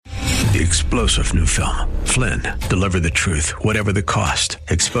The explosive new film, Flynn, deliver the truth, whatever the cost.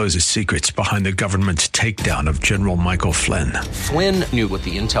 Exposes secrets behind the government's takedown of General Michael Flynn. Flynn knew what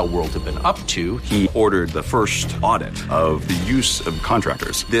the intel world had been up to. He ordered the first audit of the use of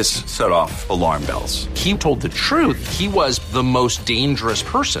contractors. This set off alarm bells. He told the truth. He was the most dangerous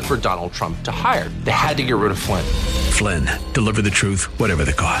person for Donald Trump to hire. They had to get rid of Flynn. Flynn, deliver the truth, whatever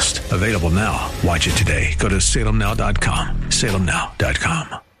the cost. Available now. Watch it today. Go to salemnow.com.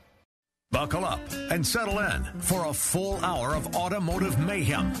 salemnow.com. Buckle up and settle in for a full hour of automotive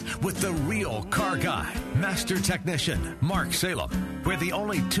mayhem with the real car guy, master technician, Mark Salem, where the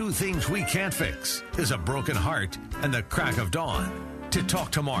only two things we can't fix is a broken heart and the crack of dawn. To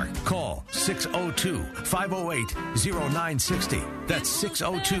talk to Mark, call 602-508-0960. That's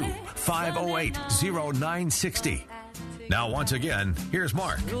 602-508-0960. Now, once again, here's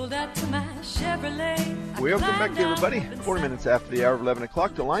Mark. Welcome back, everybody. 40 minutes after the hour of 11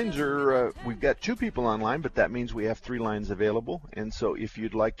 o'clock. The lines are, we've got two people online, but that means we have three lines available. And so if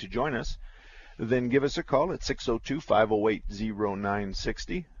you'd like to join us, then give us a call at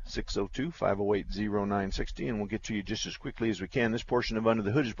 602-508-0960, 602-508-0960, and we'll get to you just as quickly as we can. This portion of Under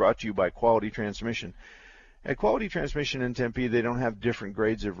the Hood is brought to you by Quality Transmission. At Quality Transmission in Tempe, they don't have different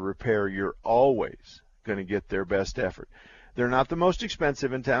grades of repair. You're always going to get their best effort. They're not the most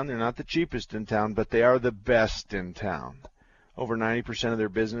expensive in town. They're not the cheapest in town, but they are the best in town. Over 90% of their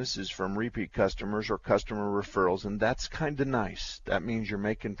business is from repeat customers or customer referrals, and that's kind of nice. That means you're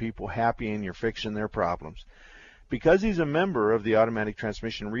making people happy and you're fixing their problems. Because he's a member of the Automatic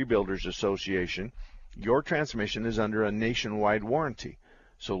Transmission Rebuilders Association, your transmission is under a nationwide warranty.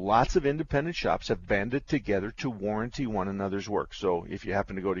 So lots of independent shops have banded together to warranty one another's work. So if you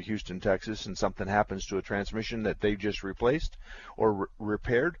happen to go to Houston, Texas, and something happens to a transmission that they just replaced or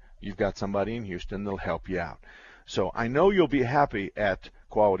repaired, you've got somebody in Houston that'll help you out. So I know you'll be happy at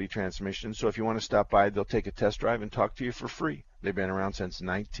Quality Transmission. So if you want to stop by, they'll take a test drive and talk to you for free. They've been around since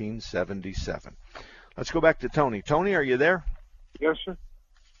 1977. Let's go back to Tony. Tony, are you there? Yes, sir.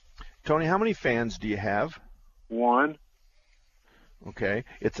 Tony, how many fans do you have? One. Okay.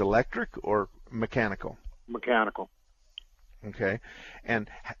 It's electric or mechanical? Mechanical. Okay. And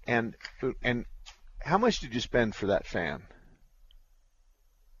how much did you spend for that fan?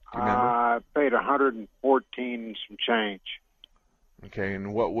 Do you remember? I paid $114 some change. Okay.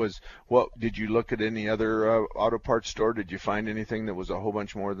 And what did you look at any other auto parts store? Did you find anything that was a whole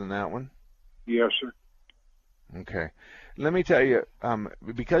bunch more than that one? Yes, sir. Okay. Let me tell you,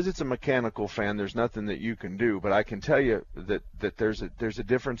 because it's a mechanical fan, there's nothing that you can do. But I can tell you that there's a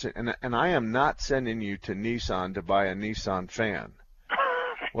difference. And I am not sending you to Nissan to buy a Nissan fan.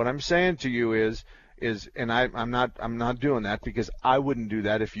 What I'm saying to you is, and I'm not doing that because I wouldn't do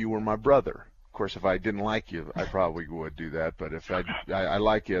that if you were my brother. Of course, if I didn't like you, I probably would do that. But if I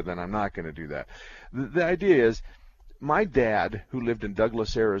like you, then I'm not going to do that. The idea is, my dad, who lived in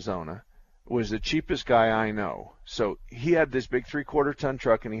Douglas, Arizona, was the cheapest guy I know. So he had this big 3/4-ton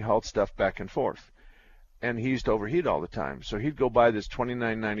truck, and he hauled stuff back and forth. And he used to overheat all the time. So he'd go buy this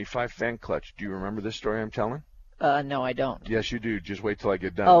 $29.95 fan clutch. Do you remember this story I'm telling? No, I don't. Yes, you do. Just wait till I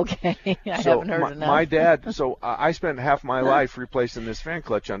get done. Okay. I haven't heard enough. My dad, so I spent half my life replacing this fan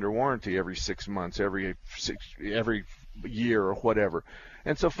clutch under warranty every 6 months, every year or whatever.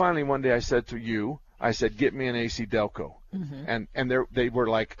 And so finally one day I said to you, get me an AC Delco. Mm-hmm. And they were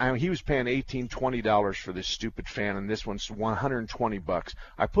like, he was paying $18, $20 for this stupid fan, and this one's $120.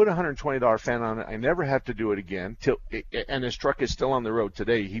 I put a $120 fan on it. I never have to do it again. And his truck is still on the road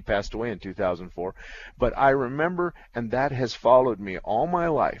today. He passed away in 2004. But I remember, and that has followed me all my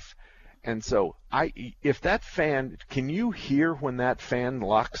life. And so if that fan, can you hear when that fan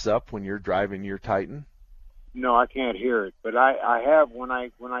locks up when you're driving your Titan? No, I can't hear it. But I have, when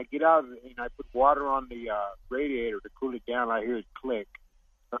I get out and I put water on the radiator to cool it down, I hear it click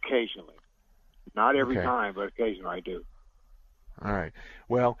occasionally. Not every time, but occasionally I do. All right.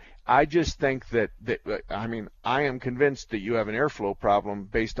 Well, I just think that I am convinced that you have an airflow problem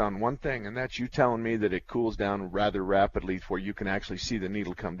based on one thing, and that's you telling me that it cools down rather rapidly where you can actually see the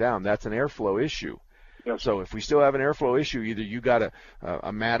needle come down. That's an airflow issue. Yes. So if we still have an airflow issue, either you got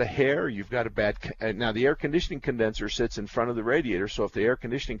a mat of hair, or you've got a bad. Now the air conditioning condenser sits in front of the radiator, so if the air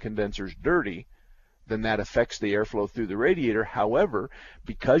conditioning condenser is dirty, then that affects the airflow through the radiator. However,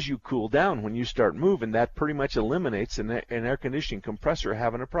 because you cool down when you start moving, that pretty much eliminates an air conditioning compressor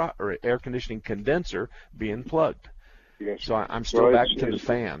having or air conditioning condenser being plugged. Yes. So I'm still back to the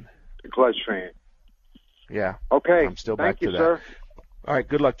fan. The clutch fan. Yeah. Okay. I'm still back to that. Sir. All right,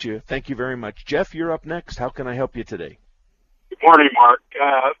 good luck to you. Thank you very much. Jeff, you're up next. How can I help you today? Good morning, Mark.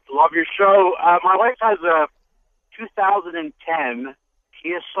 Love your show. My wife has a 2010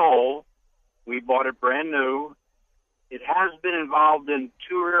 Kia Soul. We bought it brand new. It has been involved in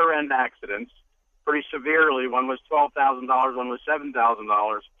 2 rear-end accidents pretty severely. One was $12,000, one was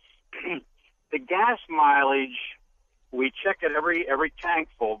 $7,000. The gas mileage, we check it every tank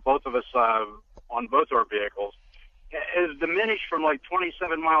full, both of us on both our vehicles, is diminished from like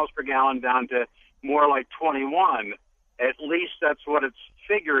 27 miles per gallon down to more like 21. At least that's what it's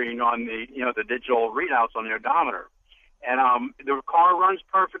figuring on the the digital readouts on the odometer. And the car runs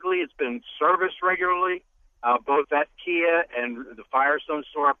perfectly. It's been serviced regularly, both at Kia and the Firestone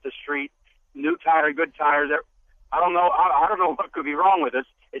store up the street. New tire, good tires. I don't know. I don't know what could be wrong with this.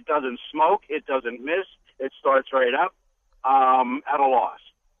 It doesn't smoke. It doesn't miss. It starts right up. At a loss.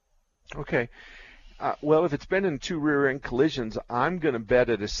 Okay. Well, if it's been in 2 rear-end collisions, I'm going to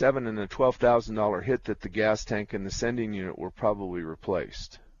bet at a $7,000 and a $12,000 hit that the gas tank and the sending unit were probably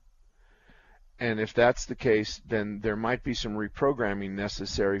replaced. And if that's the case, then there might be some reprogramming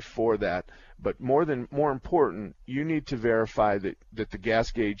necessary for that. But more important, you need to verify that the gas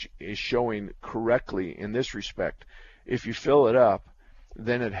gauge is showing correctly in this respect. If you fill it up,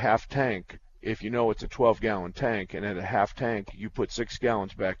 then at half tank, if you know it's a 12-gallon tank, and at a half tank you put 6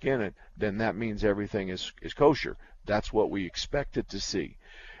 gallons back in it, then that means everything is kosher. That's what we expected to see.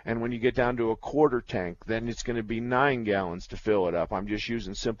 And when you get down to a quarter tank, then it's going to be 9 gallons to fill it up. I'm just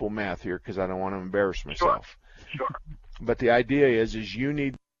using simple math here because I don't want to embarrass myself. Sure. But the idea is you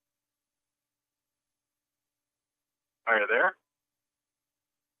need... Are you there?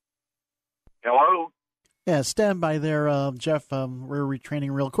 Hello? Yeah, stand by there, Jeff. We're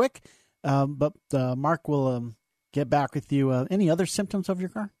retraining real quick. But Mark will get back with you. Any other symptoms of your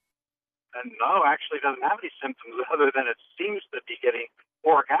car? No, actually it doesn't have any symptoms other than it seems to be getting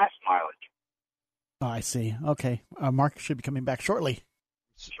more gas mileage. Oh, I see. Okay. Mark should be coming back shortly.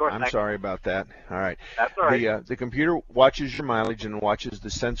 Sure, I'm sorry about that. All right. That's all right. The computer watches your mileage and watches the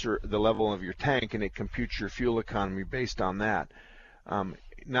sensor, the level of your tank, and it computes your fuel economy based on that.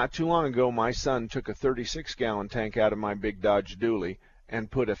 Not too long ago, my son took a 36-gallon tank out of my big Dodge Dually and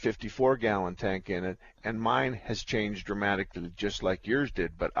put a 54-gallon tank in it, and mine has changed dramatically just like yours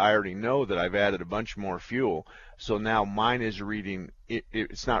did, but I already know that I've added a bunch more fuel, so now mine is reading,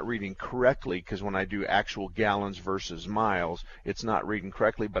 it's not reading correctly, because when I do actual gallons versus miles, it's not reading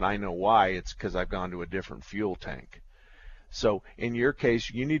correctly, but I know why. It's because I've gone to a different fuel tank. So in your case,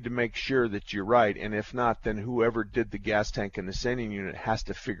 you need to make sure that you're right, and if not, then whoever did the gas tank and the sending unit has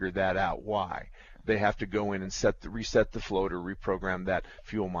to figure that out, why. They have to go in and reset the floater, reprogram that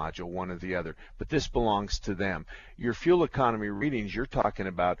fuel module, one or the other. But this belongs to them. Your fuel economy readings you're talking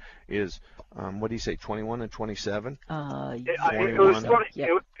about is, what do you say, 21 and 27? It was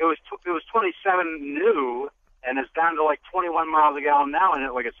 27 new, and it's down to like 21 miles a gallon now. And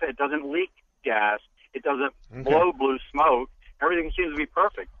like I said, it doesn't leak gas. It doesn't blow blue smoke. Everything seems to be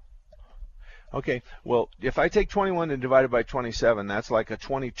perfect. Okay, well, if I take 21 and divide it by 27, that's like a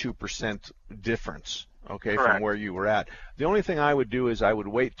 22% difference, okay, Correct. From where you were at. The only thing I would do is I would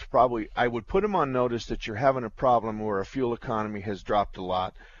wait to I would put them on notice that you're having a problem where a fuel economy has dropped a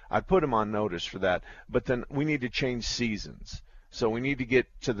lot. I'd put them on notice for that, but then we need to change seasons. So we need to get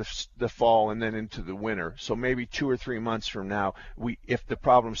to the fall and then into the winter. So maybe 2 or 3 months from now, if the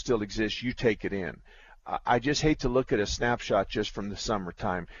problem still exists, you take it in. I just hate to look at a snapshot just from the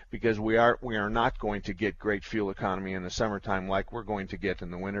summertime, because we are not going to get great fuel economy in the summertime like we're going to get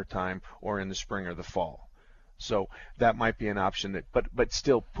in the wintertime or in the spring or the fall. So that might be an option, but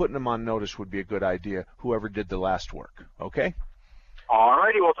still putting them on notice would be a good idea, whoever did the last work. Okay? All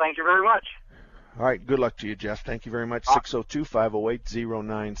righty. Well, thank you very much. All right. Good luck to you, Jeff. Thank you very much.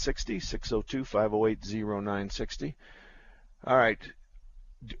 602-508-0960. 602-508-0960. All right.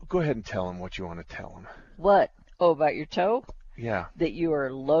 Go ahead and tell him what you want to tell him. What? Oh, about your toe? Yeah. That you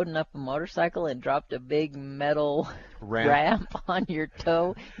were loading up a motorcycle and dropped a big metal ramp on your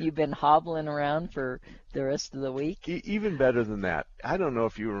toe. You've been hobbling around for the rest of the week. Even better than that. I don't know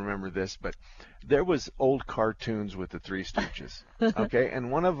if you remember this, but there was old cartoons with the Three Stooges, okay?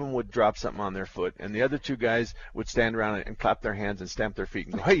 And one of them would drop something on their foot, and the other two guys would stand around and clap their hands and stamp their feet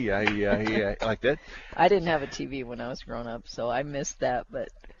and go, hey, like that. I didn't have a TV when I was growing up, so I missed that, but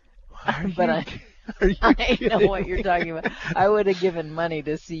I know what you're talking about. I would have given money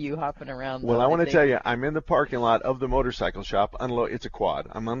to see you hopping around. Well, I want to tell you, I'm in the parking lot of the motorcycle shop. It's a quad.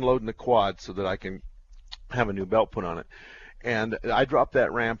 I'm unloading the quad so that I can have a new belt put on it. And I dropped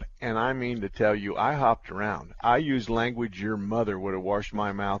that ramp, and I mean to tell you, I hopped around. I used language your mother would have washed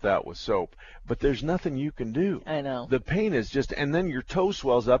my mouth out with soap. But there's nothing you can do. I know. The pain is just, and then your toe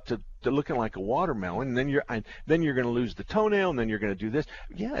swells up to looking like a watermelon, and then you're going to lose the toenail, and then you're going to do this.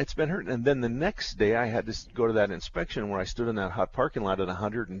 Yeah, it's been hurting. And then the next day I had to go to that inspection where I stood in that hot parking lot at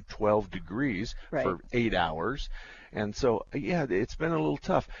 112 degrees for 8 hours. And so, yeah, it's been a little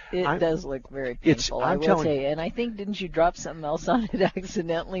tough. It does look very painful, I will say. And I think, didn't you drop something else on it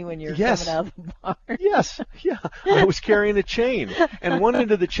accidentally when you were coming out of the bar? Yes, yeah. I was carrying a chain, and one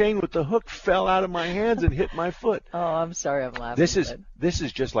end of the chain with the hook fell out of my hands and hit my foot. Oh, I'm sorry, I'm laughing. This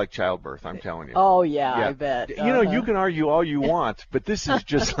is just like childbirth, I'm telling you. Oh, yeah. I bet. You know, you can argue all you want, but this is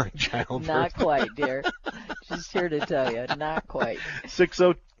just like childbirth. Not quite, dear. Just here to tell you, not quite.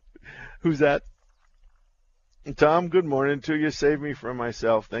 60, who's that? Tom, good morning to you. Save me from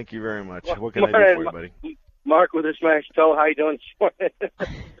myself. Thank you very much. What can I do for you, buddy? Mark with a smashed toe. How you doing this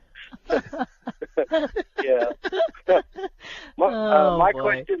morning? Yeah. My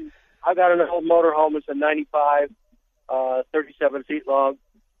question, I got an old motorhome. It's a 95, 37 feet long,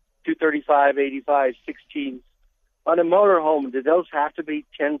 235, 85, 16. On a motorhome, do those have to be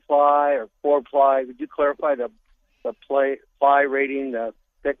 10-ply or 4-ply? Would you clarify the ply rating, the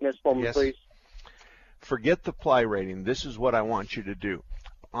thickness for me, please? Forget the ply rating. This is what I want you to do.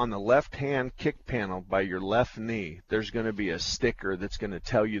 On the left-hand kick panel by your left knee, there's going to be a sticker that's going to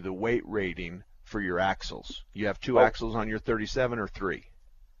tell you the weight rating for your axles. You have 2 axles on your 37 or 3?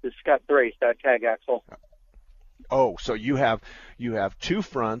 It's got 3. It's got tag axle. Oh, so you have 2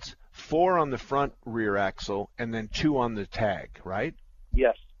 fronts, 4 on the front rear axle, and then 2 on the tag, right?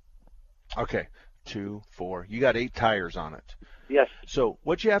 Yes. Okay. 2, 4. You got 8 tires on it. Yes. So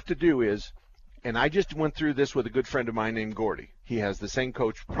what you have to do is, and I just went through this with a good friend of mine named Gordy. He has the same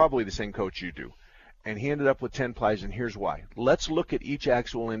coach, probably the same coach you do. And he ended up with 10 plies, and here's why. Let's look at each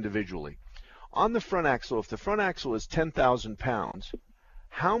axle individually. On the front axle, if the front axle is 10,000 pounds,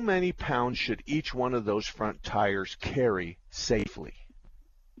 how many pounds should each one of those front tires carry safely?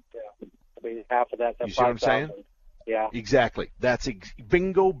 Yeah, I mean, half of that. You see what I'm saying? Yeah. Exactly. That's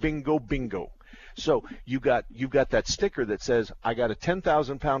bingo, bingo, bingo. So you've got that sticker that says, I got a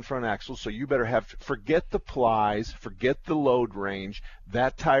 10,000-pound front axle, so you better forget the plies, forget the load range.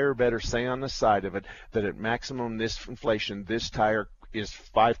 That tire better say on the side of it that at maximum this inflation, this tire is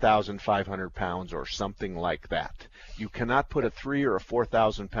 5,500 pounds or something like that. You cannot put a 3 or a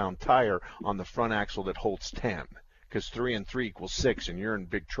 4,000-pound tire on the front axle that holds 10. Because 3 and 3 equals 6, and you're in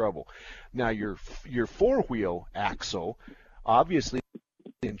big trouble. Now, your 4-wheel axle obviously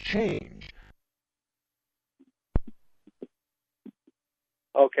didn't change.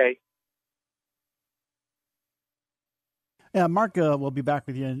 Okay. Yeah, Mark will be back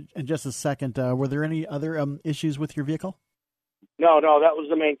with you in just a second. Were there any other issues with your vehicle? No, that was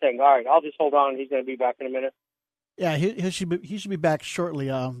the main thing. All right, I'll just hold on. He's going to be back in a minute. Yeah, he should be back shortly.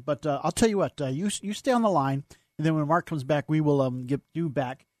 But I'll tell you what, you stay on the line, and then when Mark comes back, we will get you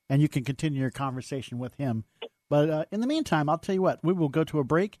back, and you can continue your conversation with him. But in the meantime, I'll tell you what, we will go to a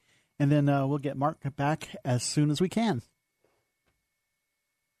break, and then we'll get Mark back as soon as we can.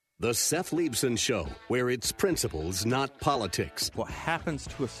 The Seth Leibson Show, where it's principles, not politics. What happens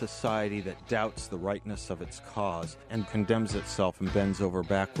to a society that doubts the rightness of its cause and condemns itself and bends over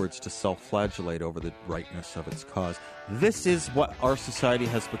backwards to self-flagellate over the rightness of its cause? This is what our society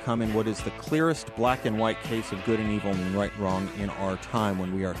has become in what is the clearest black and white case of good and evil and right and wrong in our time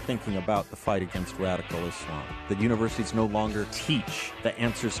when we are thinking about the fight against radical Islam. That universities no longer teach the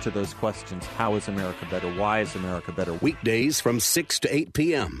answers to those questions. How is America better? Why is America better? Weekdays from 6 to 8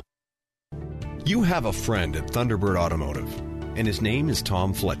 p.m. You have a friend at Thunderbird Automotive, and his name is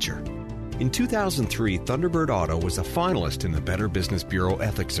Tom Fletcher. In 2003, Thunderbird Auto was a finalist in the Better Business Bureau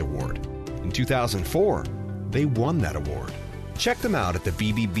Ethics Award. In 2004, they won that award. Check them out at the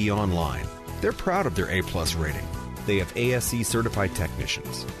BBB online. They're proud of their A-plus rating. They have ASE certified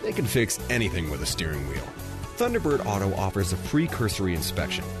technicians. They can fix anything with a steering wheel. Thunderbird Auto offers a free cursory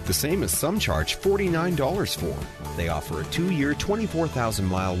inspection, the same as some charge $49 for. They offer a 2-year,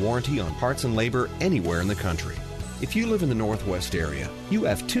 24,000-mile warranty on parts and labor anywhere in the country. If you live in the Northwest area, you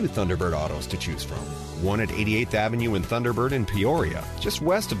have 2 Thunderbird Autos to choose from. One at 88th Avenue in Thunderbird in Peoria, just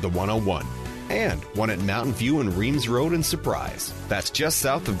west of the 101. And one at Mountain View and Reams Road in Surprise. That's just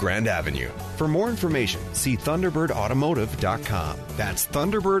south of Grand Avenue. For more information, see ThunderbirdAutomotive.com. That's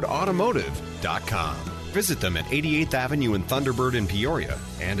ThunderbirdAutomotive.com. Visit them at 88th Avenue in Thunderbird in Peoria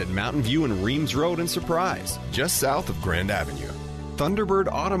and at Mountain View and Reams Road in Surprise, just south of Grand Avenue.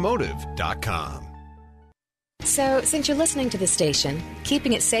 ThunderbirdAutomotive.com. So, since you're listening to the station,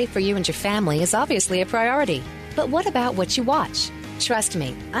 keeping it safe for you and your family is obviously a priority. But what about what you watch? Trust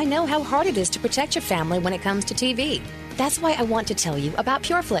me, I know how hard it is to protect your family when it comes to TV. That's why I want to tell you about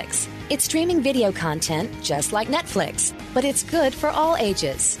PureFlix. It's streaming video content just like Netflix, but it's good for all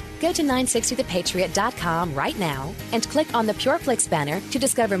ages. Go to 960thepatriot.com right now and click on the PureFlix banner to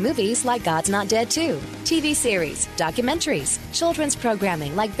discover movies like God's Not Dead 2, TV series, documentaries, children's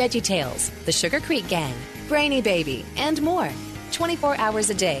programming like VeggieTales, The Sugar Creek Gang, Brainy Baby, and more. 24 hours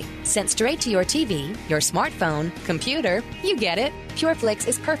a day, sent straight to your TV, your smartphone, computer. You get it. PureFlix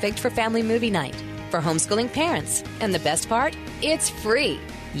is perfect for family movie night, for homeschooling parents. And the best part? It's free.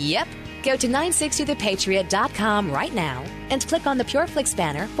 Yep. Go to 960thepatriot.com right now and click on the PureFlix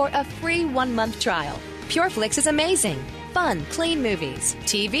banner for a free 1-month trial. PureFlix is amazing. Fun, clean movies,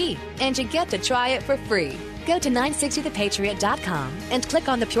 TV, and you get to try it for free. Go to 960thepatriot.com and click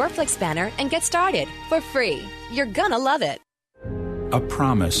on the PureFlix banner and get started for free. You're gonna love it. A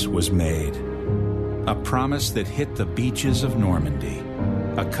promise was made. A promise that hit the beaches of Normandy.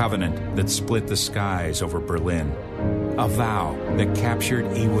 A covenant that split the skies over Berlin. A vow that captured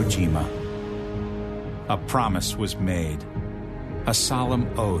Iwo Jima. A promise was made. A solemn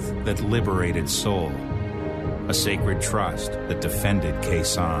oath that liberated Seoul. A sacred trust that defended Khe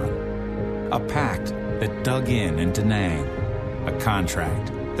Sanh. A pact that dug in Da Nang. A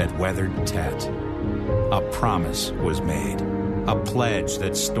contract that weathered Tet. A promise was made. A pledge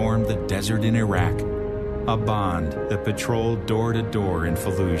that stormed the desert in Iraq. A bond that patrolled door to door in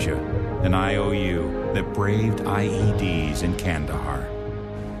Fallujah. An IOU that braved IEDs in Kandahar.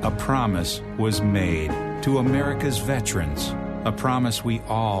 A promise was made to America's veterans. A promise we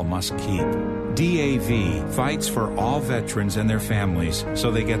all must keep. DAV fights for all veterans and their families so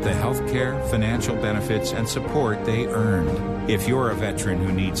they get the health care, financial benefits, and support they earned. If you're a veteran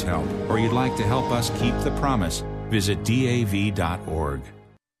who needs help or you'd like to help us keep the promise, visit DAV.org.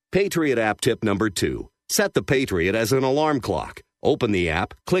 Patriot app tip number 2. Set the Patriot as an alarm clock. Open the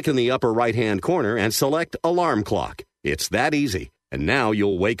app, click in the upper right-hand corner, and select Alarm Clock. It's that easy. And now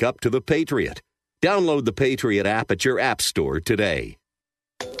you'll wake up to the Patriot. Download the Patriot app at your app store today.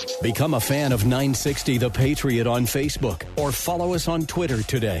 Become a fan of 960 The Patriot on Facebook or follow us on Twitter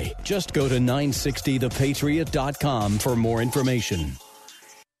today. Just go to 960thepatriot.com for more information.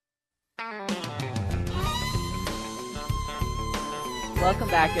 Welcome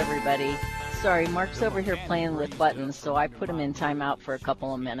back, everybody. Sorry, Mark's over here playing with buttons, so I put him in timeout for a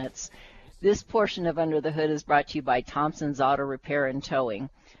couple of minutes. This portion of Under the Hood is brought to you by Thompson's Auto Repair and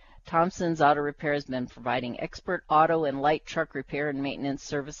Towing. Thompson's Auto Repair has been providing expert auto and light truck repair and maintenance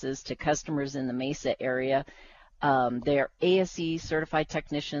services to customers in the Mesa area. Their ASE certified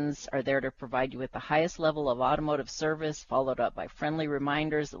technicians are there to provide you with the highest level of automotive service, followed up by friendly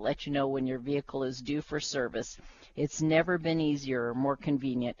reminders that let you know when your vehicle is due for service. It's never been easier or more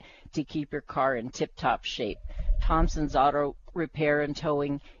convenient to keep your car in tip-top shape. Thompson's Auto Repair and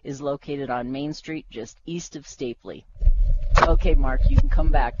Towing is located on Main Street, just east of Stapley. Okay, Mark, you can come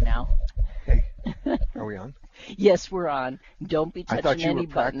back now. Hey, are we on? Yes, we're on. Don't be touching any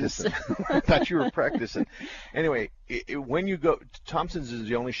buttons. I thought you were practicing. Anyway, when you go, Thompson's is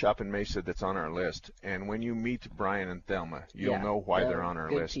the only shop in Mesa that's on our list, and when you meet Brian and Thelma, you'll know why they're on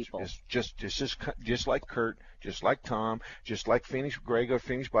our list. People. It's just like Kurt, just like Tom, just like Greg or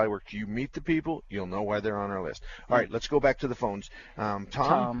Phoenix Bodyworks. You meet the people, you'll know why they're on our list. All right, let's go back to the phones. Tom.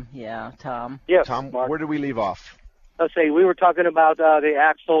 Tom. Yes, Tom, Mark. where did we leave off? Let's see. We were talking about the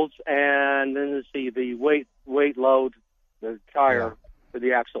axles, and then let's see the weight load, the tire for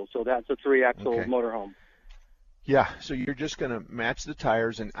the axle. So that's a 3-axle motorhome. Yeah. So you're just going to match the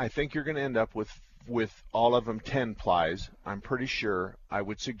tires, and I think you're going to end up with all of them 10 plies. I'm pretty sure. I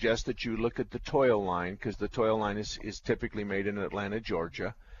would suggest that you look at the Toil line, because the Toil line is typically made in Atlanta,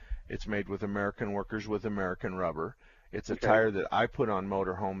 Georgia. It's made with American workers with American rubber. It's a tire that I put on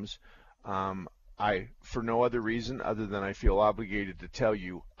motorhomes. For no other reason other than I feel obligated to tell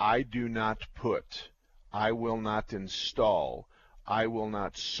you, I do not put, I will not install, I will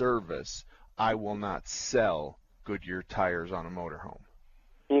not service, I will not sell Goodyear tires on a motorhome.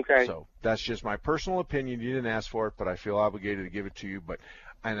 Okay. So that's just my personal opinion. You didn't ask for it, but I feel obligated to give it to you.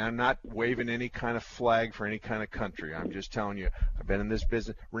 And I'm not waving any kind of flag for any kind of country. I'm just telling you, I've been in this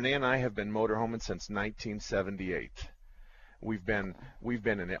business. Renee and I have been motorhoming since 1978. We've been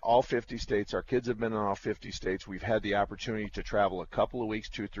in all 50 states. Our kids have been in all 50 states. We've had the opportunity to travel a couple of weeks,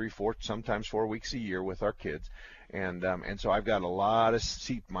 2, 3, 4, sometimes 4 weeks a year with our kids. And so I've got a lot of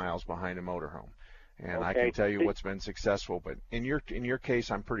seat miles behind a motorhome. And I can tell you what's been successful. But in your case,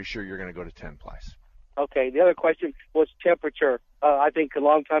 I'm pretty sure you're going to go to 10 plies. Okay. The other question was temperature. I think a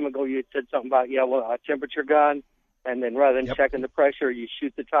long time ago you had said something about a temperature gun, and then rather than checking the pressure, you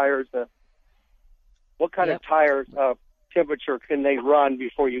shoot the tires. What kind of tires? Temperature can they run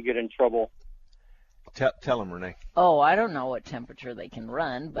before you get in trouble? Tell them, Renee. Oh, I don't know what temperature they can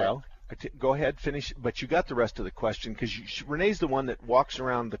run, but Go ahead, finish. But you got the rest of the question because Renee's the one that walks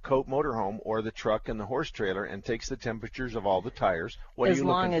around the Cope motorhome or the truck and the horse trailer and takes the temperatures of all the tires. What are you looking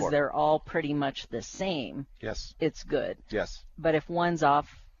for? As long as they're all pretty much the same, yes, it's good. Yes. But if one's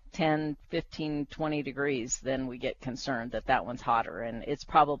off 10, 15, 20 degrees, then we get concerned that one's hotter, and it's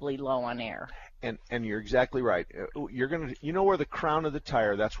probably low on air. And you're exactly right. You know where the crown of the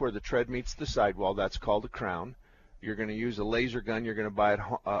tire, that's where the tread meets the sidewall, that's called a crown. You're going to use a laser gun you're going to buy at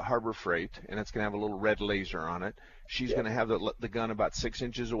Harbor Freight, and it's going to have a little red laser on it. She's going to have the gun about 6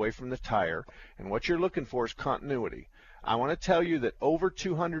 inches away from the tire, and what you're looking for is continuity. I want to tell you that over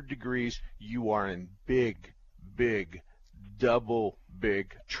 200 degrees, you are in big, double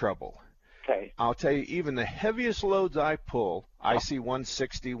big trouble. Okay. I'll tell you, even the heaviest loads I pull, I see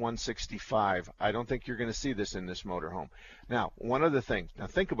 160, 165. I don't think you're going to see this in this motorhome. Now, one other thing. Now,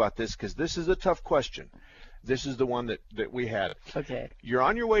 think about this because this is a tough question. This is the one that we had. Okay. You're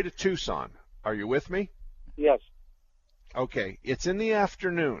on your way to Tucson. Are you with me? Yes. Okay. It's in the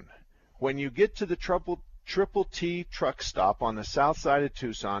afternoon. When you get to the Triple T truck stop on the south side of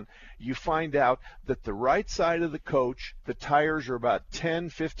Tucson, you find out that the right side of the coach, the tires are about 10,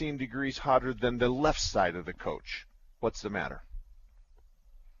 15 degrees hotter than the left side of the coach. What's the matter?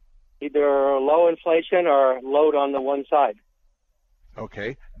 Either low inflation or load on the one side.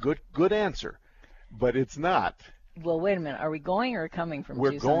 Okay. Good answer. But it's not. Well, wait a minute. Are we going or coming from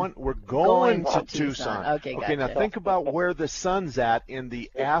Tucson? We're going to Tucson. Okay, gotcha. Okay, now think about where the sun's at in the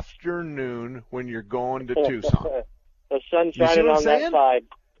afternoon when you're going to Tucson. The sun's shining on that side.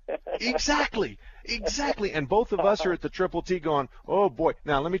 Exactly. And both of us are at the Triple T going, oh, boy.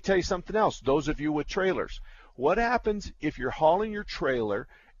 Now, let me tell you something else. Those of you with trailers, what happens if you're hauling your trailer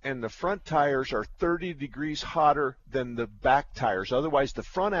and the front tires are 30 degrees hotter than the back tires? Otherwise, the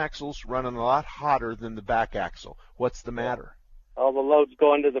front axle's running a lot hotter than the back axle. What's the matter? All the load's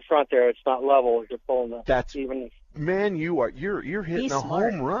going to the front there. It's not level. You're pulling the That's even. Man, you're hitting He's a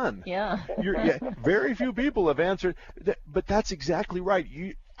smart. home run. Yeah. Very few people have answered, but that's exactly right.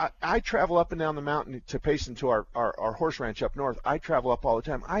 I travel up and down the mountain to Payson to our horse ranch up north. I travel up all the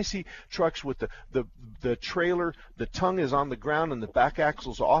time. I see trucks with the trailer, the tongue is on the ground and the back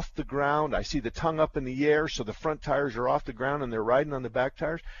axle's off the ground. I see the tongue up in the air, so the front tires are off the ground and they're riding on the back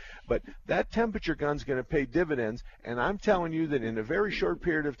tires. But that temperature gun's going to pay dividends, and I'm telling you that in a very short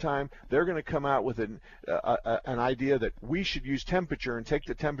period of time, they're going to come out with an idea that we should use temperature and take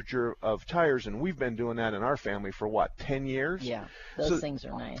the temperature of tires, and we've been doing that in our family for, 10 years? Yeah, those things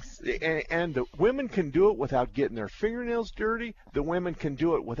are nice. And the women can do it without getting their fingernails dirty. The women can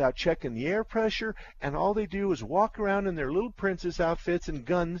do it without checking the air pressure, and all they do is walk around in their little princess outfits and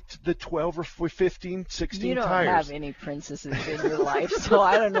gun the 12 or 15, 16 You don't tires. have any princesses in your life, so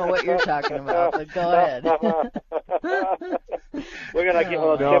I don't know what you're talking about, but go ahead. We're going to get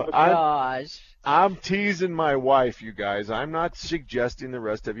oh, no, gosh. I'm teasing my wife, you guys. I'm not suggesting the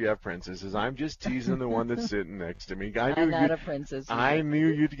rest of you have princesses. I'm just teasing the one that's sitting next to me. I'm not a princess. I knew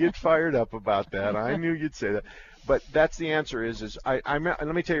you'd get fired up about that. I knew you'd say that. But that's the answer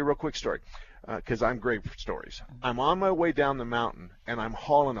let me tell you a real quick story, because I'm great for stories. I'm on my way down the mountain, and I'm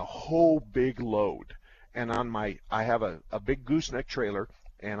hauling a whole big load. And I have a big gooseneck trailer,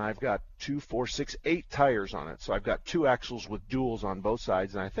 and I've got 2, 4, 6, 8 tires on it. So I've got 2 axles with duals on both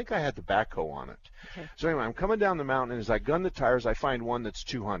sides, and I think I had the backhoe on it. Okay. So anyway, I'm coming down the mountain, and as I gun the tires, I find one that's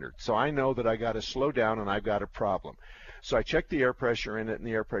 200. So I know that I got to slow down, and I've got a problem. So I check the air pressure in it, and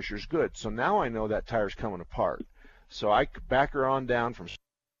the air pressure is good. So now I know that tire's coming apart. So I back her on down from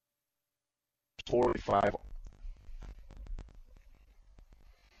 45.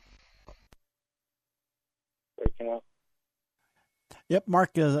 Yep, Mark,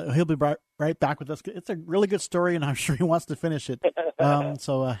 he'll be right back with us. It's a really good story, and I'm sure he wants to finish it.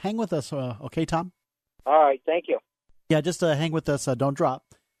 So hang with us, okay, Tom? All right, thank you. Yeah, just hang with us. Don't drop.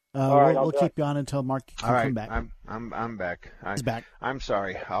 We'll keep you on until Mark can come back. I'm back. He's back. I'm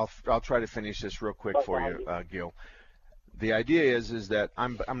sorry. I'll try to finish this real quick for you, Gil. The idea is that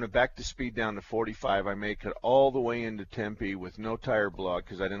I'm going to back the speed down to 45. I make it all the way into Tempe with no tire block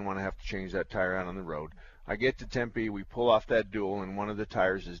because I didn't want to have to change that tire out on the road. I get to Tempe, we pull off that dual, and one of the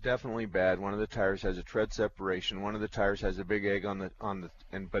tires is definitely bad. One of the tires has a tread separation. One of the tires has a big egg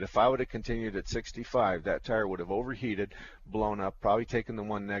but if I would have continued at 65, that tire would have overheated, blown up, probably taken the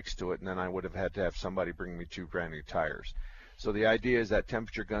one next to it, and then I would have had to have somebody bring me 2 brand new tires. So the idea is that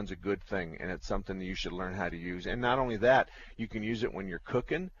temperature gun's a good thing, and it's something that you should learn how to use. And not only that, you can use it when you're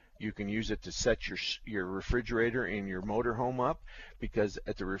cooking. You can use it to set your refrigerator in your motorhome up, because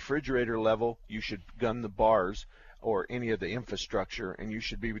at the refrigerator level, you should gun the bars or any of the infrastructure, and you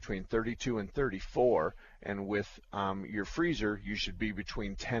should be between 32 and 34. And with your freezer, you should be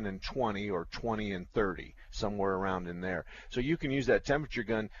between 10 and 20 or 20 and 30, somewhere around in there. So you can use that temperature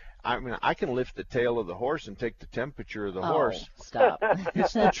gun. I mean, I can lift the tail of the horse and take the temperature of the horse. Stop.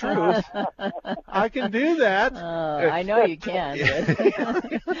 It's the truth. I can do that. I know you can.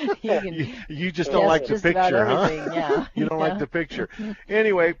 But you just don't like the picture, huh? Yeah. You don't like the picture.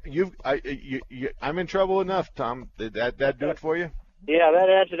 Anyway, I'm in trouble enough, Tom. Did that do it for you? Yeah, that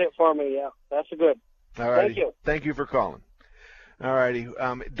answered it for me. Yeah, that's good. All right. Thank you. Thank you for calling. All righty.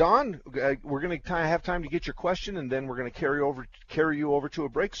 Don, we're going to kind of have time to get your question, and then we're going to carry you over to a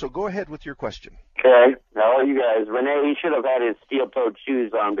break. So go ahead with your question. Okay. How are you guys? Renee, he should have had his steel-toed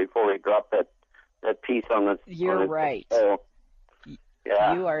shoes on before he dropped that piece on the... You're right. Oh.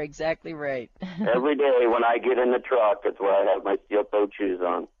 Yeah. You are exactly right. Every day when I get in the truck, it's where I have my steel-toed shoes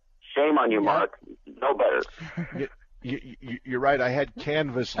on. Shame on you, Mark. No better. You're right. I had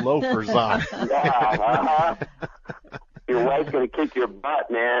canvas loafers on. Yeah, Your wife's going to kick your butt,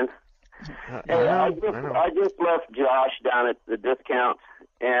 man. Hey, I just left Josh down at the discount,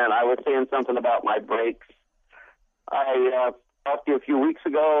 and I was saying something about my brakes. I talked to you a few weeks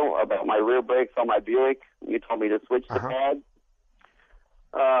ago about my rear brakes on my Buick. You told me to switch the pad.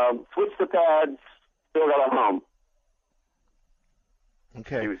 Switch the pads, still got a hum.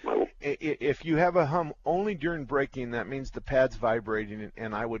 Okay. If you have a hum only during braking, that means the pad's vibrating,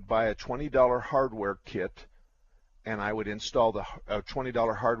 and I would buy a $20 hardware kit, and I would install the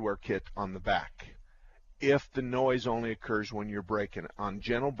 $20 hardware kit on the back. If the noise only occurs when you're braking. On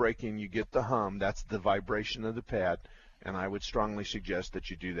gentle braking, you get the hum. That's the vibration of the pad, and I would strongly suggest that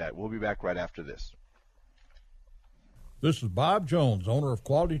you do that. We'll be back right after this. This is Bob Jones, owner of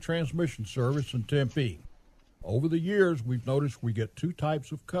Quality Transmission Service in Tempe. Over the years, we've noticed we get two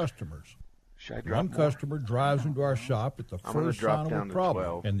types of customers. One customer drives into our shop at the first sign of a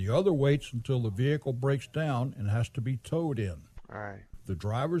problem, and the other waits until the vehicle breaks down and has to be towed in. All right. The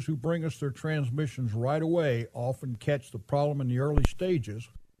drivers who bring us their transmissions right away often catch the problem in the early stages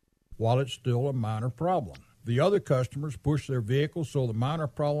while it's still a minor problem. The other customers push their vehicles so the minor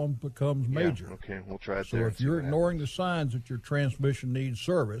problem becomes major. Yeah, okay, we'll try it so there. So if you're ignoring the signs that your transmission needs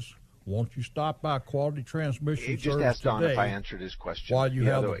service, won't you stop by Quality Transmission Service today? He just asked Don if I answered his question. While you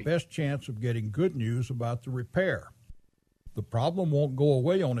have the best chance of getting good news about the repair. The problem won't go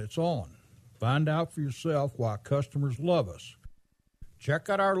away on its own. Find out for yourself why customers love us. Check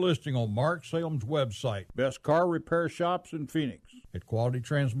out our listing on Mark Salem's website, Best Car Repair Shops in Phoenix. At Quality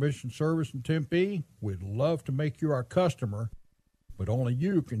Transmission Service in Tempe, we'd love to make you our customer, but only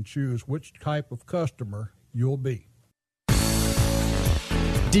you can choose which type of customer you'll be.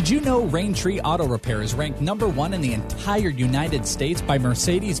 Did you know Raintree Auto Repair is ranked #1 in the entire United States by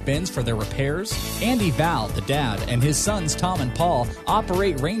Mercedes-Benz for their repairs? Andy Val, the dad, and his sons Tom and Paul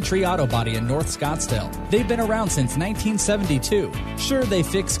operate Raintree Auto Body in North Scottsdale. They've been around since 1972. Sure, they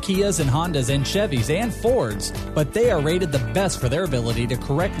fix Kias and Hondas and Chevys and Fords, but they are rated the best for their ability to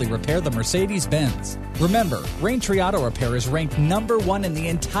correctly repair the Mercedes-Benz. Remember, Raintree Auto Repair is ranked #1 in the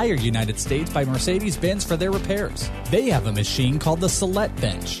entire United States by Mercedes-Benz for their repairs. They have a machine called the Select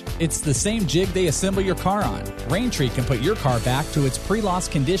Bench. It's the same jig they assemble your car on. Raintree can put your car back to its pre-loss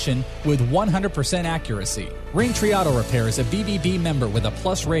condition with 100% accuracy. Raintree Auto Repair is a BBB member with a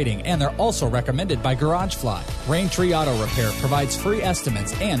plus rating, and they're also recommended by GarageFly. Raintree Auto Repair provides free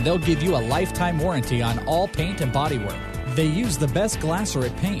estimates, and they'll give you a lifetime warranty on all paint and bodywork. They use the best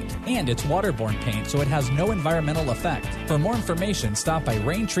Glasserit paint, and it's waterborne paint, so it has no environmental effect. For more information, stop by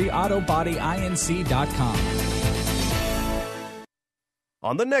RaintreeAutoBodyInc.com.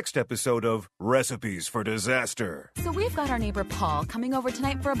 On the next episode of Recipes for Disaster. So we've got our neighbor Paul coming over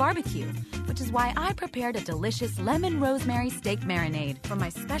tonight for a barbecue, which is why I prepared a delicious lemon rosemary steak marinade from my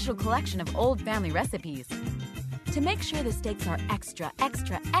special collection of old family recipes. To make sure the steaks are extra,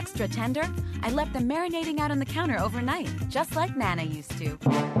 extra, extra tender, I left them marinating out on the counter overnight, just like Nana used to.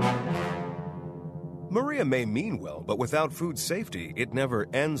 Maria may mean well, but without food safety, it never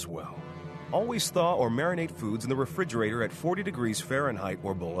ends well. Always thaw or marinate foods in the refrigerator at 40 degrees Fahrenheit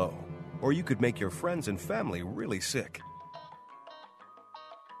or below, or you could make your friends and family really sick.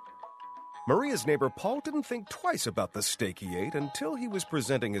 Maria's neighbor Paul didn't think twice about the steak he ate until he was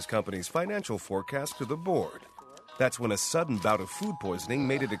presenting his company's financial forecast to the board. That's when a sudden bout of food poisoning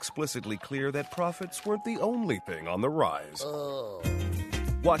made it explicitly clear that profits weren't the only thing on the rise.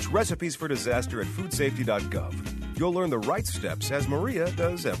 Watch Recipes for Disaster at foodsafety.gov. You'll learn the right steps as Maria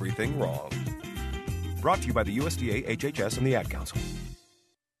does everything wrong. Brought to you by the USDA, HHS, and the Ad Council.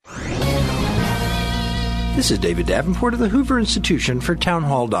 This is David Davenport of the Hoover Institution for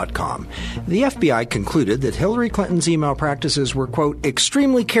townhall.com. The FBI concluded that Hillary Clinton's email practices were, quote,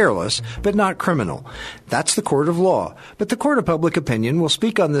 extremely careless, but not criminal. That's the court of law. But the court of public opinion will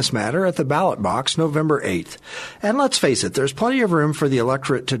speak on this matter at the ballot box November 8th. And let's face it, there's plenty of room for the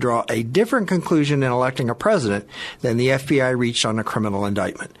electorate to draw a different conclusion in electing a president than the FBI reached on a criminal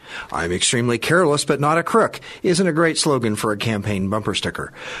indictment. I'm extremely careless, but not a crook isn't a great slogan for a campaign bumper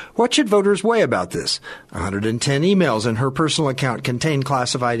sticker. What should voters weigh about this? 110 emails in her personal account contain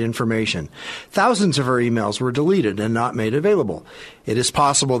classified information. Thousands of her emails were deleted and not made available. It is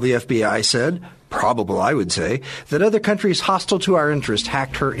possible, the FBI said, probable I would say, that other countries hostile to our interest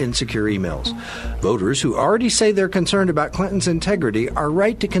hacked her insecure emails. Voters who already say they're concerned about Clinton's integrity are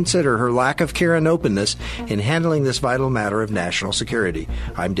right to consider her lack of care and openness in handling this vital matter of national security.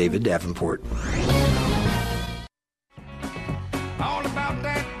 I'm David Davenport.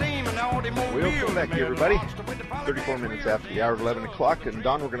 Welcome back, everybody. 34 minutes after the hour of 11 o'clock, and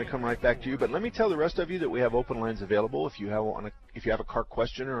Don, we're going to come right back to you. But let me tell the rest of you that we have open lines available. If you have a car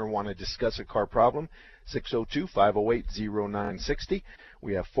question or want to discuss a car problem, 602-508-0960.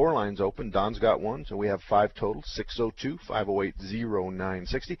 We have 4 lines open. Don's got one, so we have 5 total.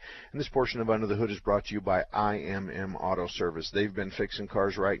 602-508-0960. And this portion of Under the Hood is brought to you by IMM Auto Service. They've been fixing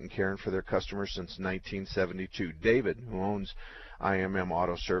cars right and caring for their customers since 1972. David, who owns IMM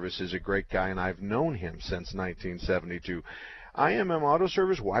Auto Service, is a great guy, and I've known him since 1972. IMM Auto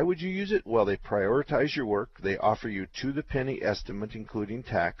Service, why would you use it? Well, they prioritize your work. They offer you to-the-penny estimate, including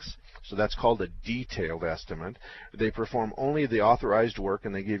tax. So that's called a detailed estimate. They perform only the authorized work,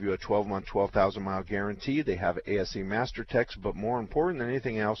 and they give you a 12-month, 12,000-mile guarantee. They have ASE Master Techs, but more important than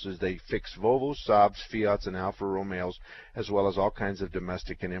anything else is they fix Volvos, Saabs, Fiats, and Alfa Romeos, as well as all kinds of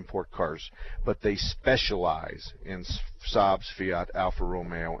domestic and import cars. But they specialize in Saabs, Fiat, Alfa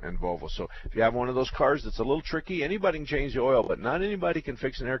Romeo, and Volvo. So if you have one of those cars that's a little tricky, anybody can change the oil, but not anybody can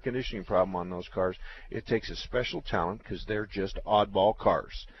fix an air conditioning problem on those cars. It takes a special talent because they're just oddball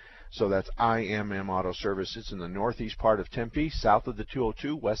cars. So that's IMM Auto Service. It's in the northeast part of Tempe, south of the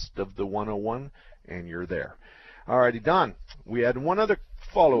 202, west of the 101, and you're there. All righty, Don, we had one other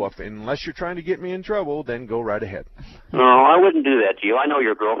follow-up. Unless you're trying to get me in trouble, then go right ahead. No, I wouldn't do that to you. I know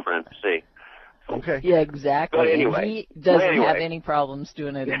your girlfriend, see. Okay. Yeah, exactly. But anyway. He doesn't have any problems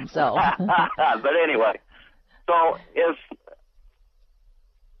doing it himself. But anyway, so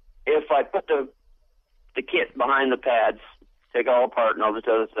if I put the kit behind the pads, take it all apart and all this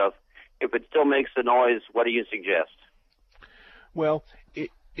other stuff, if it still makes the noise, what do you suggest? Well,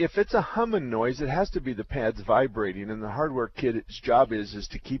 if it's a humming noise, it has to be the pads vibrating, and the hardware kit's job is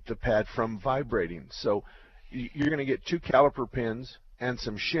to keep the pad from vibrating. So you're going to get 2 caliper pins and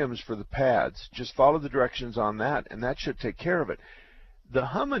some shims for the pads. Just follow the directions on that, and that should take care of it. The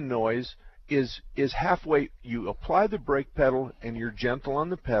humming noise is halfway. You apply the brake pedal and you're gentle on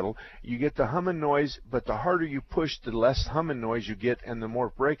the pedal. You get the humming noise, but the harder you push, the less humming noise you get and the more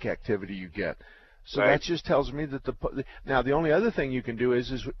brake activity you get. So that just tells me that now the only other thing you can do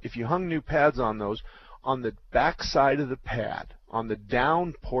is if you hung new pads on those, on the back side of the pad, on the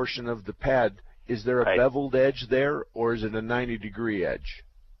down portion of the pad, is there a beveled edge there, or is it a 90-degree edge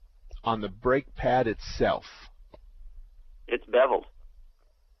on the brake pad itself? It's beveled.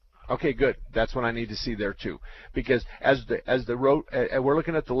 Okay, good. That's what I need to see there too, because as the road, we're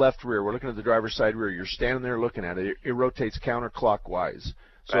looking at the left rear, we're looking at the driver's side rear. You're standing there looking at it. It rotates counterclockwise,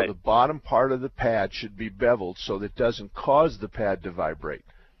 so the bottom part of the pad should be beveled so that it doesn't cause the pad to vibrate.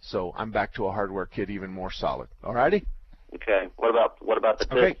 So I'm back to a hardware kit, even more solid. All righty. Okay. What about the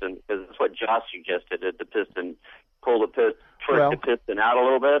piston? Because that's what Josh suggested. Did the piston pull the piston out a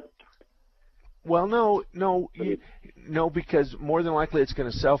little bit? Well, no, because more than likely it's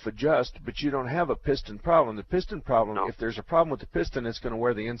going to self-adjust, but you don't have a piston problem. The piston problem, if there's a problem with the piston, it's going to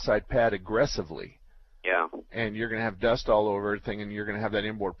wear the inside pad aggressively. Yeah. And you're going to have dust all over everything, and you're going to have that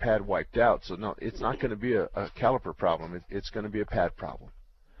inboard pad wiped out. So, no, it's not going to be a caliper problem. It's going to be a pad problem.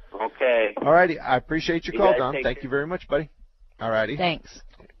 Okay. All righty. I appreciate your call, Don. Thank you very much, buddy. All righty. Thanks.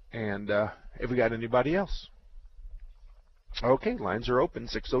 And have we got anybody else? Okay, lines are open,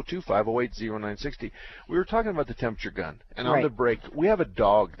 602-508-0960. We were talking about the temperature gun, and on the break, we have a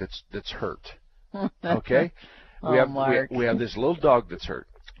dog that's hurt. Okay? We have this little dog that's hurt,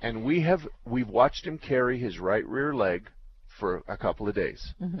 and we've watched him carry his right rear leg for a couple of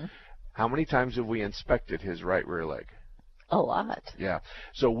days. Mm-hmm. How many times have we inspected his right rear leg? A lot. Yeah.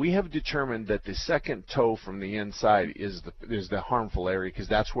 So we have determined that the second toe from the inside is the harmful area, because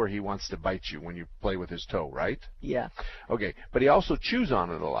that's where he wants to bite you when you play with his toe, right? Yeah. Okay. But he also chews on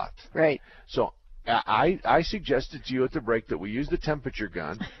it a lot. Right. So I suggested to you at the break that we use the temperature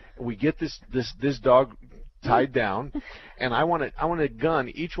gun. We get this dog tied down, and I want to gun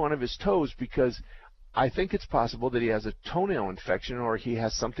each one of his toes because I think it's possible that he has a toenail infection or he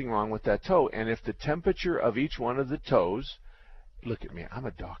has something wrong with that toe. And if the temperature of each one of the toes, look at me, I'm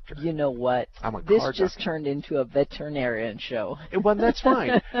a doctor. You know what? I'm a This car just doctor. turned into a veterinarian show. Well, that's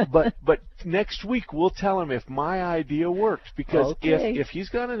fine. But next week we'll tell him if my idea worked, because if he's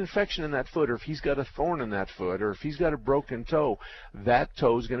got an infection in that foot, or if he's got a thorn in that foot, or if he's got a broken toe, that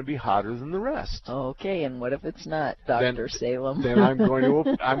toe is going to be hotter than the rest. Okay, and what if it's not, Dr. Salem? Then I'm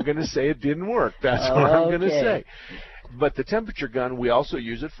going to say it didn't work. That's what I'm going to say. But the temperature gun, we also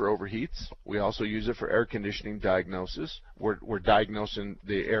use it for overheats. We also use it for air conditioning diagnosis. We're diagnosing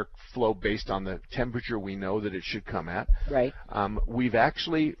the air flow based on the temperature we know that it should come at. Right. We've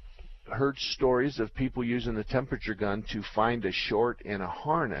actually heard stories of people using the temperature gun to find a short in a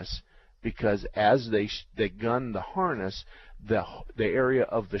harness, because as they gun the harness, the area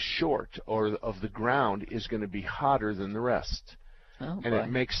of the short or of the ground is going to be hotter than the rest. Oh, and it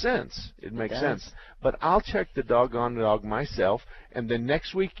makes sense. It makes does. sense. But I'll check the doggone dog myself, and then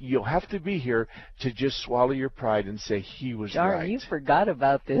next week you'll have to be here to just swallow your pride and say he was Darn, right. you forgot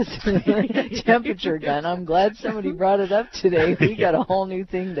about this temperature gun. I'm glad somebody brought it up today. We got a whole new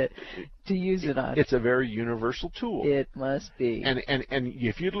thing to use it on. It's a very universal tool. It must be. And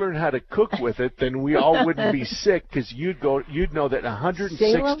if you'd learn how to cook with it, then we all wouldn't be sick, because you'd know that 160.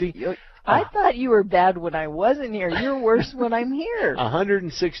 Salem, I thought you were bad when I wasn't here. You're worse when I'm here.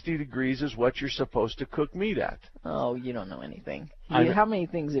 160 degrees is what you're supposed to cook meat at. Oh, you don't know anything. How many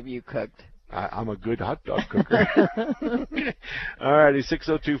things have you cooked? I'm a good hot dog cooker. All righty,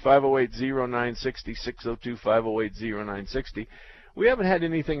 602-508-0960, 602-508-0960. We haven't had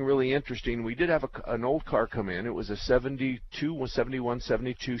anything really interesting. We did have an old car come in. It was a 71,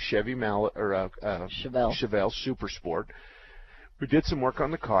 72 Chevy Mallet, or Chevelle Super Sport. We did some work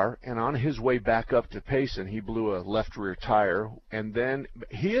on the car, and on his way back up to Payson, he blew a left rear tire, and then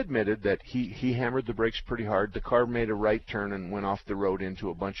he admitted that he hammered the brakes pretty hard. The car made a right turn and went off the road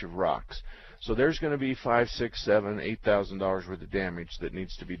into a bunch of rocks. So there's going to be $5,000, $6,000, $8,000 worth of damage that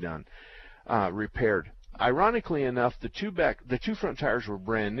needs to be done, repaired. Ironically enough, the two front tires were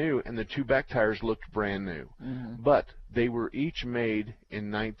brand new, and the two back tires looked brand new, but they were each made in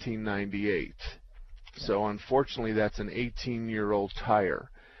 1998. So unfortunately, that's an 18-year-old tire.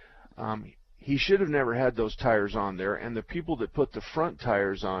 He should have never had those tires on there, and the people that put the front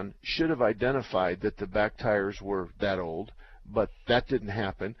tires on should have identified that the back tires were that old, but that didn't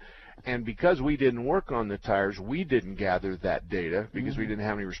happen. And because we didn't work on the tires, we didn't gather that data, because we didn't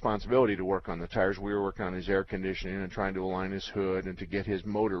have any responsibility to work on the tires. We were working on his air conditioning and trying to align his hood and to get his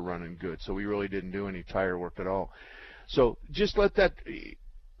motor running good, so we really didn't do any tire work at all. So just let that...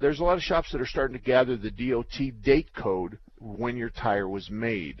 There's a lot of shops that are starting to gather the DOT date code when your tire was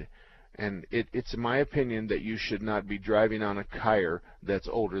made. And it's in my opinion that you should not be driving on a tire that's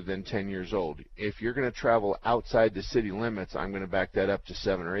older than 10 years old. If you're going to travel outside the city limits, I'm going to back that up to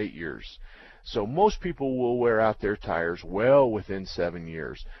 7 or 8 years. So most people will wear out their tires well within 7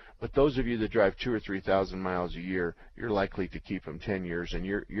 years. But those of you that drive 2,000 or 3,000 miles a year, you're likely to keep them 10 years, and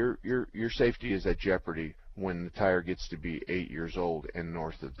your safety is at jeopardy when the tire gets to be 8 years old and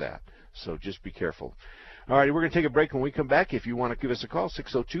north of that. So just be careful. All right, we're going to take a break. When we come back, if you want to give us a call,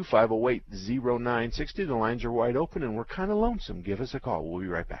 602-508-0960. The lines are wide open, and we're kind of lonesome. Give us a call. We'll be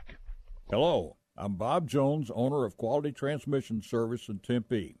right back. Hello, I'm Bob Jones, owner of Quality Transmission Service in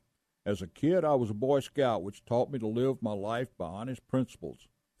Tempe. As a kid, I was a Boy Scout, which taught me to live my life by honest principles.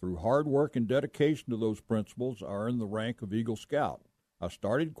 Through hard work and dedication to those principles, I earned the rank of Eagle Scout. I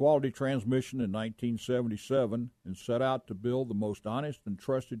started Quality Transmission in 1977 and set out to build the most honest and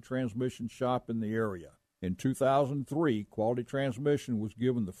trusted transmission shop in the area. In 2003, Quality Transmission was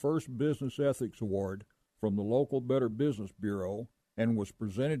given the first Business Ethics Award from the local Better Business Bureau and was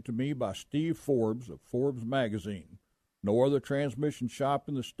presented to me by Steve Forbes of Forbes Magazine. No other transmission shop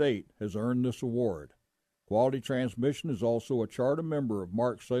in the state has earned this award. Quality Transmission is also a charter member of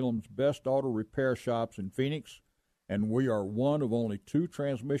Mark Salem's Best Auto Repair Shops in Phoenix, and we are one of only 2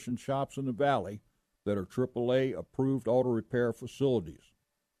 transmission shops in the Valley that are AAA approved auto repair facilities.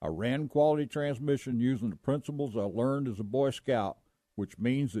 I ran Quality Transmission using the principles I learned as a Boy Scout, which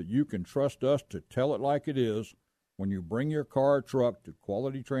means that you can trust us to tell it like it is when you bring your car or truck to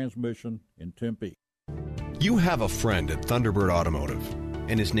Quality Transmission in Tempe. You have a friend at Thunderbird Automotive,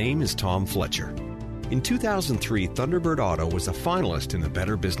 and his name is Tom Fletcher. In 2003, Thunderbird Auto was a finalist in the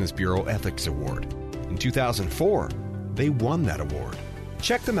Better Business Bureau Ethics Award. In 2004, they won that award.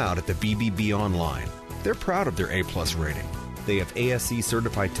 Check them out at the BBB online. They're proud of their A-plus rating. They have ASE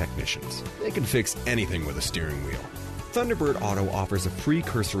certified technicians. They can fix anything with a steering wheel. Thunderbird Auto offers a free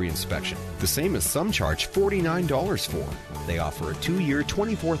cursory inspection, the same as some charge $49 for. They offer a 2-year,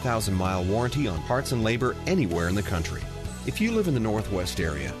 24,000-mile warranty on parts and labor anywhere in the country. If you live in the Northwest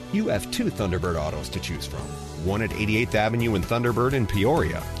area, you have 2 Thunderbird Autos to choose from. One at 88th Avenue in Thunderbird in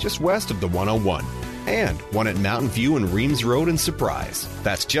Peoria, just west of the 101. And one at Mountain View and Reams Road in Surprise.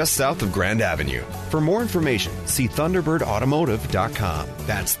 That's just south of Grand Avenue. For more information, see ThunderbirdAutomotive.com.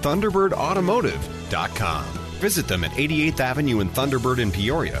 That's ThunderbirdAutomotive.com. Visit them at 88th Avenue in Thunderbird in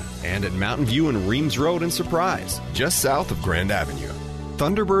Peoria and at Mountain View and Reams Road in Surprise, just south of Grand Avenue.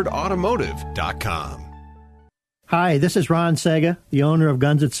 ThunderbirdAutomotive.com. Hi, this is Ron Sega, the owner of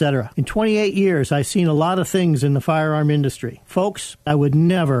Guns Etc. In 28 years, I've seen a lot of things in the firearm industry. Folks, I would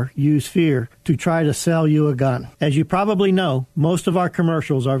never use fear to try to sell you a gun. As you probably know, most of our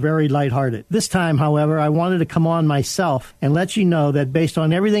commercials are very lighthearted. This time, however, I wanted to come on myself and let you know that based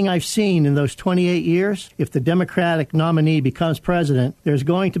on everything I've seen in those 28 years, if the Democratic nominee becomes president, there's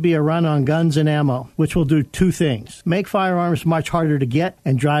going to be a run on guns and ammo, which will do 2 things: make firearms much harder to get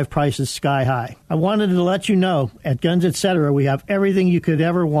and drive prices sky high. I wanted to let you know at Guns Etc. we have everything you could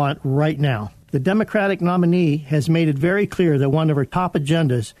ever want right now. The Democratic nominee has made it very clear that one of her top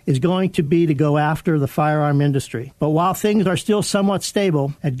agendas is going to be to go after the firearm industry. But while things are still somewhat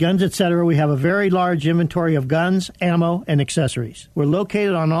stable, at Guns Etc. we have a very large inventory of guns, ammo, and accessories. We're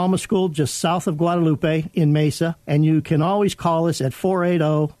located on Alma School just south of Guadalupe in Mesa, and you can always call us at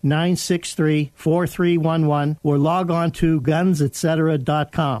 480-963-4311 or log on to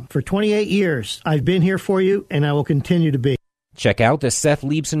gunsetcetera.com. For 28 years, I've been here for you, and I will continue to be. Check out the Seth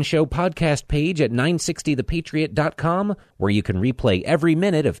Leibson Show podcast page at 960thepatriot.com, where you can replay every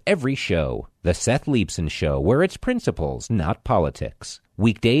minute of every show. The Seth Leibson Show, where it's principles, not politics.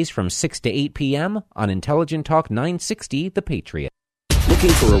 Weekdays from 6 to 8 p.m. on Intelligent Talk 960 The Patriot.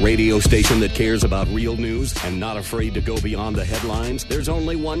 Looking for a radio station that cares about real news and not afraid to go beyond the headlines? There's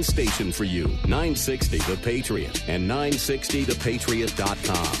only one station for you, 960 The Patriot and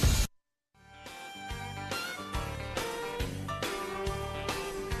 960thepatriot.com.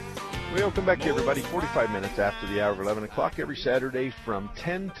 Welcome back, everybody. 45 minutes after the hour of 11 o'clock every Saturday from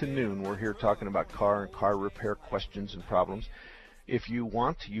 10 to noon. We're here talking about car and car repair questions and problems. If you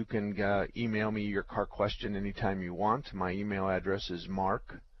want, you can email me your car question anytime you want. My email address is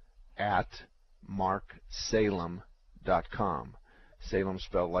mark@marksalem.com. Salem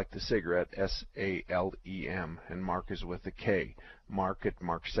spelled like the cigarette, S-A-L-E-M, and Mark is with a K.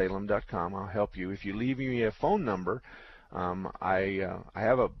 Mark@marksalem.com. I'll help you. If you leave me a phone number, I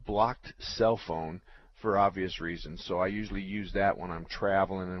have a blocked cell phone for obvious reasons, so I usually use that when I'm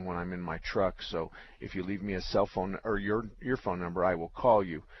traveling and when I'm in my truck. So if you leave me a cell phone or your phone number, I will call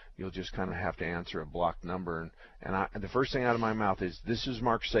you. You'll just kind of have to answer a blocked number, and the first thing out of my mouth is, "This is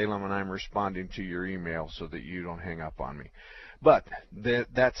Mark Salem, and I'm responding to your email," so that you don't hang up on me. But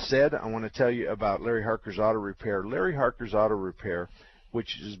that said, I want to tell you about Larry Harker's Auto Repair. Larry Harker's Auto Repair,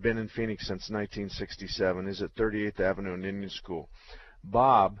 which has been in Phoenix since 1967, is at 38th Avenue and Indian School.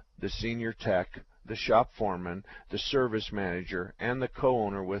 Bob, the senior tech, the shop foreman, the service manager, and the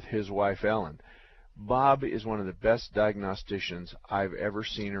co-owner with his wife Ellen. Bob is one of the best diagnosticians I've ever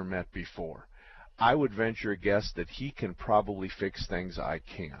seen or met before. I would venture a guess that he can probably fix things I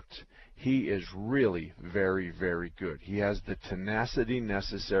can't. He is really very, very good. He has the tenacity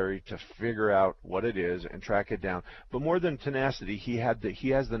necessary to figure out what it is and track it down. But more than tenacity, he has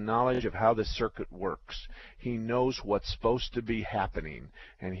the knowledge of how the circuit works. He knows what's supposed to be happening,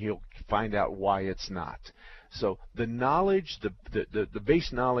 and he'll find out why it's not. So the knowledge, the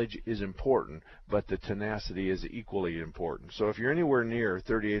base knowledge is important, but the tenacity is equally important. So if you're anywhere near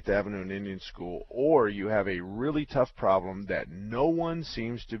 38th Avenue and Indian School, or you have a really tough problem that no one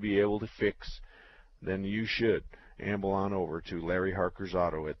seems to be able to fix, then you should amble on over to Larry Harker's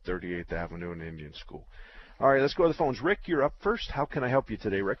Auto at 38th Avenue and Indian School. All right, let's go to the phones. Rick, you're up first. How can I help you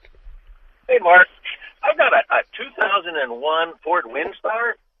today, Rick? Hey, Mark. I've got a 2001 Ford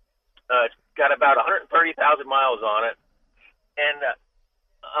Windstar. It's got about 130,000 miles on it, and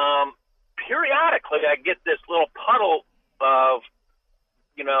periodically I get this little puddle of,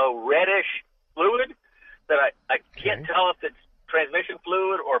 reddish fluid that I can't tell if it's transmission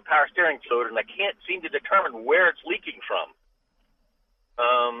fluid or power steering fluid, and I can't seem to determine where it's leaking from.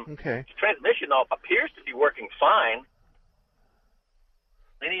 The transmission appears to be working fine.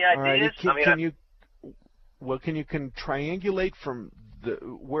 Any ideas? Can you triangulate from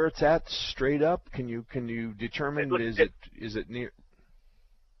where it's at straight up? Can you determine is it near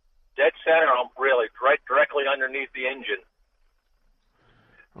dead center? Really, right directly underneath the engine.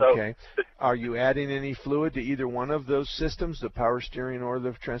 So, okay. Are you adding any fluid to either one of those systems, the power steering or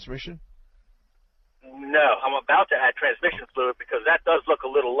the transmission? No, I'm about to add transmission fluid because that does look a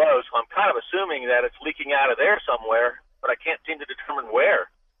little low, so I'm kind of assuming that it's leaking out of there somewhere, but I can't seem to determine where.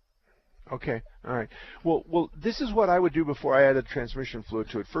 Okay, all right. Well, this is what I would do before I added transmission fluid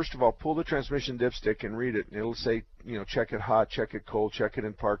to it. First of all, pull the transmission dipstick and read it. And it'll say, check it hot, check it cold, check it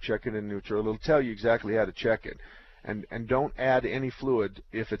in park, check it in neutral. It'll tell you exactly how to check it. And don't add any fluid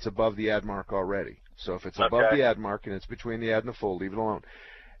if it's above the add mark already. So if it's above the add mark and it's between the add and the full, leave it alone.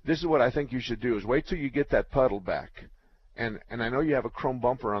 This is what I think you should do, is wait till you get that puddle back. And I know you have a chrome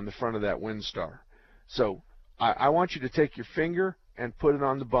bumper on the front of that Windstar. So I want you to take your finger and put it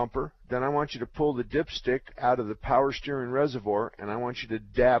on the bumper. Then I want you to pull the dipstick out of the power steering reservoir, and I want you to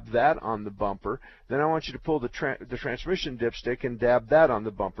dab that on the bumper. Then I want you to pull the transmission dipstick and dab that on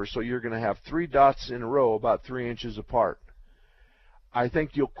the bumper. So you're going to have 3 dots in a row about 3 inches apart. I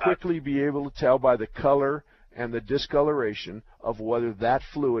think you'll quickly be able to tell by the color and the discoloration of whether that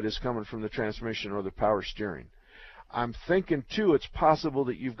fluid is coming from the transmission or the power steering. I'm thinking, too, it's possible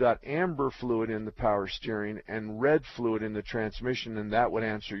that you've got amber fluid in the power steering and red fluid in the transmission, and that would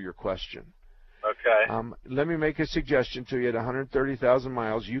answer your question. Okay. Let me make a suggestion to you. At 130,000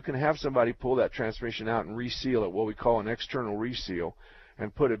 miles, you can have somebody pull that transmission out and reseal it, what we call an external reseal,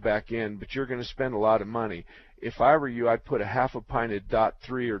 and put it back in, but you're going to spend a lot of money. If I were you, I'd put a half a pint of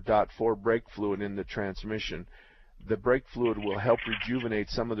 .3 or .4 brake fluid in the transmission. The brake fluid will help rejuvenate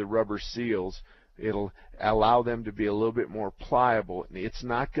some of the rubber seals. It'll allow them to be a little bit more pliable. It's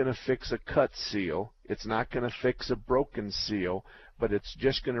not going to fix a cut seal. It's not going to fix a broken seal, but it's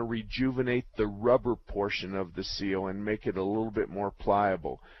just going to rejuvenate the rubber portion of the seal and make it a little bit more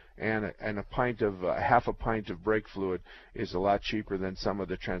pliable. And half a pint of brake fluid is a lot cheaper than some of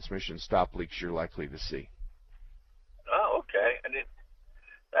the transmission stop leaks you're likely to see. Oh, okay. And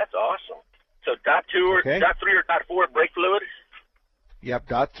that's awesome. So .2 or .3 or .4 brake fluid? Yep,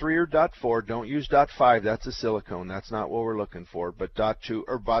 .3 or .4. Don't use .5. That's a silicone. That's not what we're looking for. But .2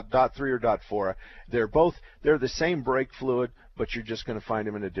 or .3 or .4. They're the same brake fluid, but you're just going to find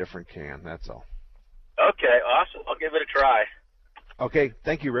them in a different can. That's all. Okay, awesome. I'll give it a try. Okay,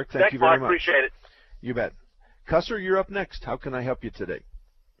 thank you, Rick. Thank you very much. I appreciate it. You bet. Cusser, you're up next. How can I help you today?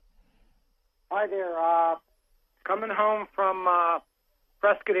 Hi there. Coming home from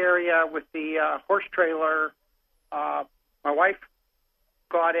Prescott area with the horse trailer. My wife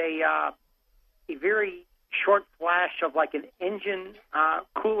got a very short flash of like an engine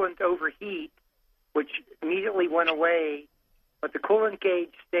coolant overheat, which immediately went away, but the coolant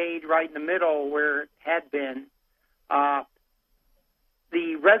gauge stayed right in the middle where it had been.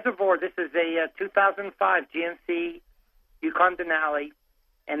 The reservoir, this is a 2005 GMC Yukon Denali,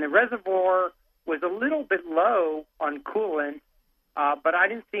 and the reservoir was a little bit low on coolant, but I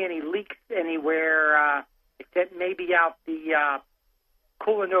didn't see any leaks anywhere except maybe out the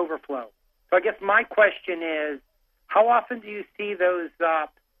coolant overflow. So I guess my question is, how often do you see those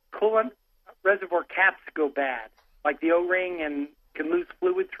coolant reservoir caps go bad, like the O-ring, and can lose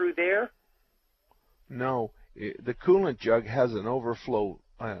fluid through there? No. The coolant jug has an overflow,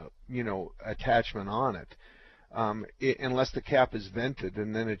 attachment on it. Unless the cap is vented,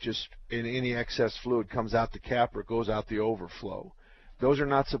 and then any excess fluid comes out the cap or goes out the overflow. Those are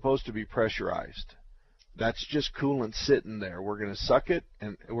not supposed to be pressurized. That's just coolant sitting there. We're going to suck it,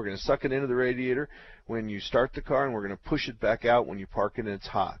 and we're going to suck it into the radiator when you start the car, and we're going to push it back out when you park it and it's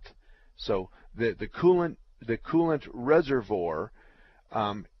hot. So the coolant reservoir,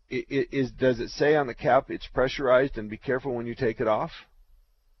 does it say on the cap it's pressurized and be careful when you take it off?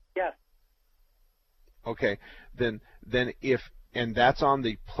 Yes. Okay, then and that's on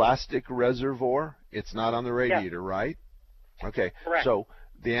the plastic reservoir. It's not on the radiator, yes. Right? Okay. Correct. So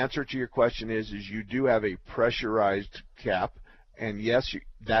the answer to your question is you do have a pressurized cap, and yes,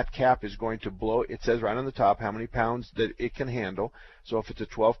 that cap is going to blow. It says right on the top how many pounds that it can handle. So if it's a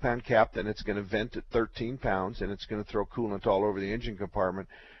 12-pound cap, then it's going to vent at 13 pounds, and it's going to throw coolant all over the engine compartment.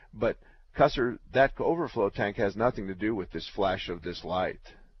 But, Cusser, that overflow tank has nothing to do with this flash of this light.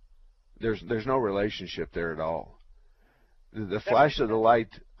 There's no relationship there at all. The flash of the light,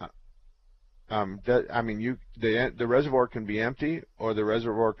 the reservoir can be empty or the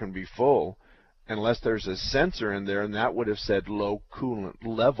reservoir can be full, unless there's a sensor in there, and that would have said low coolant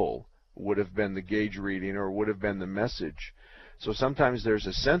level would have been the gauge reading or would have been the message. So sometimes there's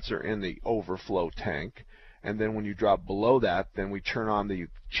a sensor in the overflow tank, and then when you drop below that, then we turn on the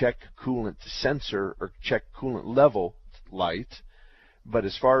check coolant sensor or check coolant level light. But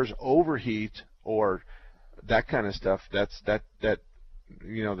as far as overheat or that kind of stuff, the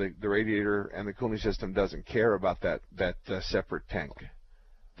radiator and the cooling system doesn't care about that separate tank.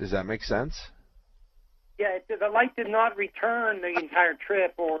 Does that make sense? Yeah, the light did not return the entire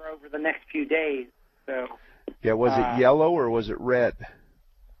trip or over the next few days. So yeah, was it yellow or was it red?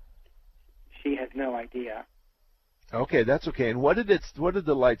 She has no idea. Okay, that's okay. And what did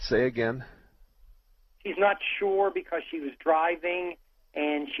the light say again? She's not sure because she was driving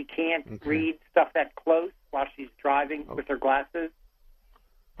and she can't read stuff that close while she's driving with her glasses.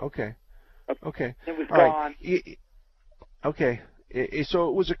 Okay. Okay. It was All gone. Right. Okay. So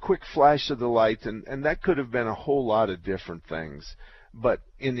it was a quick flash of the light, and that could have been a whole lot of different things. But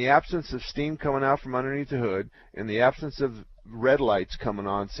in the absence of steam coming out from underneath the hood, in the absence of red lights coming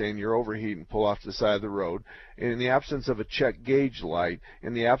on saying you're overheating, pull off to the side of the road, in the absence of a check gauge light,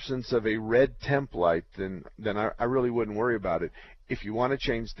 in the absence of a red temp light, then I really wouldn't worry about it. If you want to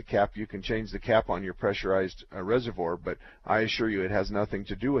change the cap, you can change the cap on your pressurized reservoir, but I assure you it has nothing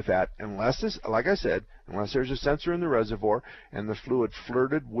to do with that unless, like I said, unless there's a sensor in the reservoir and the fluid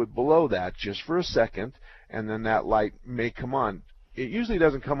flirted with below that just for a second, and then that light may come on. It usually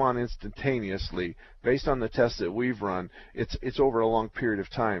doesn't come on instantaneously. Based on the tests that we've run, it's over a long period of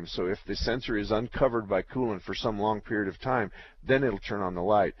time. So if the sensor is uncovered by coolant for some long period of time, then it'll turn on the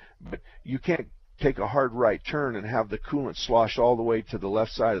light. But you can't take a hard right turn and have the coolant slosh all the way to the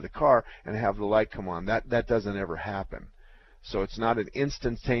left side of the car and have the light come on. That doesn't ever happen. So it's not an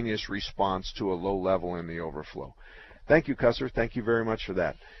instantaneous response to a low level in the overflow. Thank you, Cusser. Thank you very much for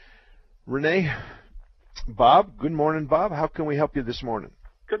that. Renee? Bob, good morning, Bob. How can we help you this morning?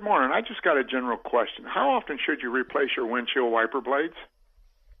 Good morning. I just got a general question. How often should you replace your windshield wiper blades?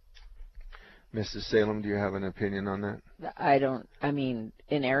 Mrs. Salem, do you have an opinion on that? I mean,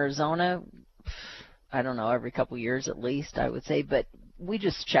 in Arizona, I don't know, every couple years at least, I would say, but we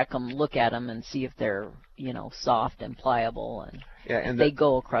just check them, look at them, and see if they're, soft and pliable, and they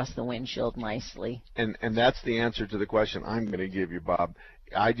go across the windshield nicely. And that's the answer to the question I'm going to give you, Bob.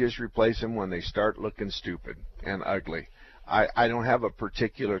 I just replace them when they start looking stupid and ugly. I don't have a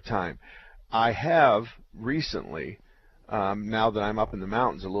particular time. I have recently, now that I'm up in the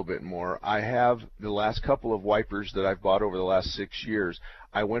mountains a little bit more, I have the last couple of wipers that I've bought over the last 6 years.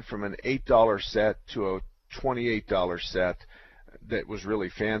 I went from an $8 set to a $28 set that was really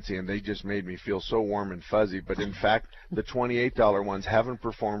fancy, and they just made me feel so warm and fuzzy. But in fact, the $28 ones haven't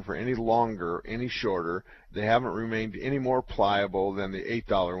performed for any longer, any shorter. They haven't remained any more pliable than the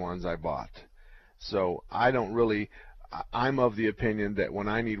 $8 ones I bought. So I'm of the opinion that when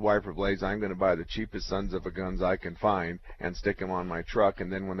I need wiper blades, I'm going to buy the cheapest sons of a guns I can find and stick them on my truck.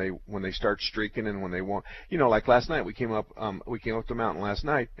 And then when they start streaking and when they won't, like last night, we came up the mountain last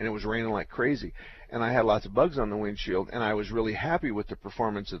night and it was raining like crazy. And I had lots of bugs on the windshield, and I was really happy with the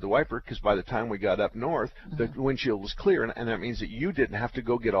performance of the wiper because by the time we got up north, the windshield was clear, and that means that you didn't have to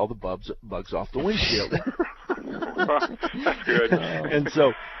go get all the bugs off the windshield. That's good. And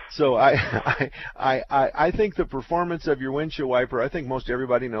so I think the performance of your windshield wiper, I think most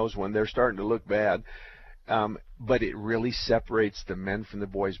everybody knows when they're starting to look bad, but it really separates the men from the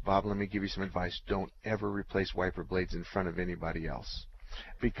boys. Bob, let me give you some advice. Don't ever replace wiper blades in front of anybody else.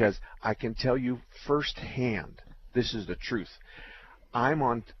 Because I can tell you firsthand, this is the truth. I'm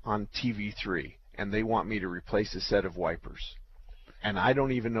on TV3, and they want me to replace a set of wipers. And I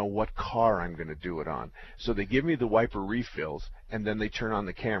don't even know what car I'm going to do it on. So they give me the wiper refills, and then they turn on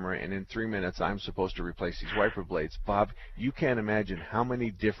the camera, and in 3 minutes I'm supposed to replace these wiper blades. Bob, you can't imagine how many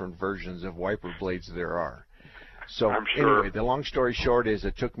different versions of wiper blades there are. So anyway, the long story short is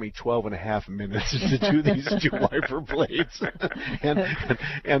it took me 12.5 minutes to do these two wiper blades.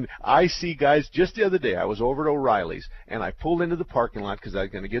 and I see guys, just the other day, I was over at O'Reilly's, and I pulled into the parking lot because I was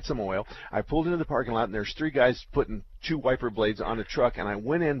going to get some oil. I pulled into the parking lot, and there's 3 guys putting 2 wiper blades on a truck, and I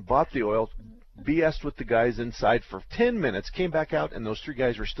went in, bought the oil, BS'd with the guys inside for 10 minutes, came back out, and those 3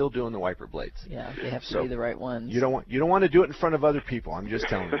 guys were still doing the wiper blades. Yeah, they have to be the right ones. You don't want to do it in front of other people. I'm just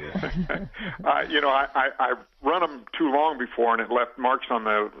telling you that. I run them too long before, and it left marks on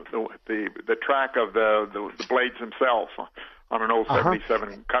the track of the blades themselves on an old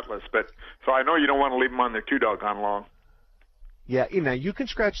 77 Cutlass. But so I know you don't want to leave them on there too doggone long. Yeah, now you can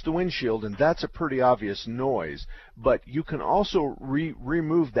scratch the windshield, and that's a pretty obvious noise, but you can also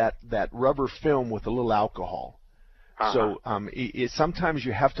remove that rubber film with a little alcohol. So sometimes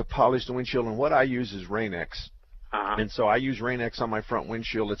you have to polish the windshield, and what I use is Rain-X. And so I use Rain-X on my front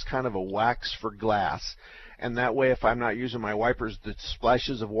windshield. It's kind of a wax for glass, and that way if I'm not using my wipers, the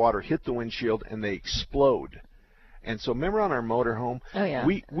splashes of water hit the windshield and they explode. And so remember on our motorhome,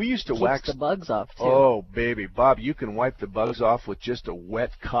 we used to wax the bugs off too. Oh, baby, Bob, you can wipe the bugs off with just a wet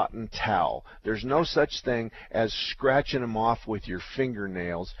cotton towel. There's no such thing as scratching them off with your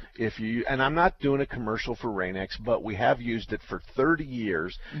fingernails. And I'm not doing a commercial for Rain-X, but we have used it for 30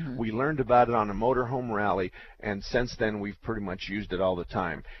 years. We learned about it on a motorhome rally, and since then we've pretty much used it all the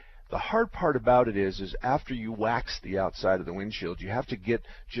time. The hard part about it is after you wax the outside of the windshield, you have to get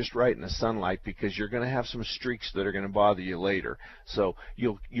just right in the sunlight because you're going to have some streaks that are going to bother you later. So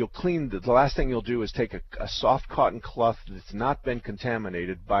you'll clean, the last thing you'll do is take a soft cotton cloth that's not been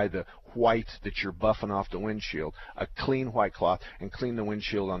contaminated by the white that you're buffing off the windshield, a clean white cloth, and clean the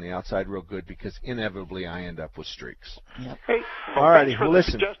windshield on the outside real good because inevitably I end up with streaks. Yep. Hey, all righty, well,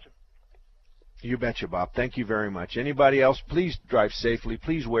 listen. Suggestion. You betcha, Bob. Thank you very much. Anybody else, please drive safely.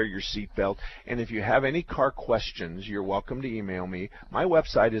 Please wear your seatbelt. And if you have any car questions, you're welcome to email me. My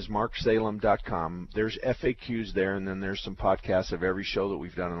website is marksalem.com. There's FAQs there, and then there's some podcasts of every show that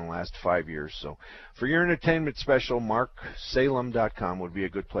we've done in the last 5 years. So for your entertainment special, marksalem.com would be a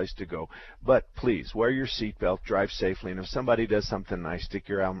good place to go. But please, wear your seatbelt, drive safely, and if somebody does something nice, stick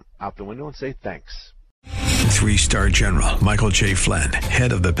your arm out the window and say thanks. 3-star General Michael J. Flynn,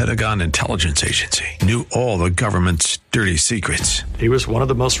 head of the Pentagon Intelligence Agency, knew all the government's dirty secrets. He was one of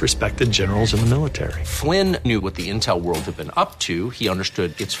the most respected generals in the military. Flynn knew what the intel world had been up to. He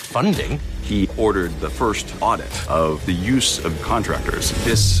understood its funding. He ordered the first audit of the use of contractors.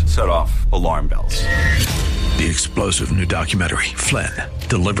 This set off alarm bells. The explosive new documentary, Flynn,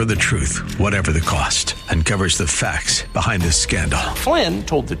 Deliver the Truth, Whatever the Cost, uncovers the facts behind this scandal. Flynn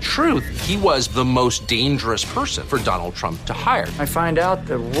told the truth. He was the most dangerous person for Donald Trump to hire. I find out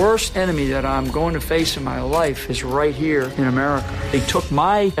the worst enemy that I'm going to face in my life is right here in America. They took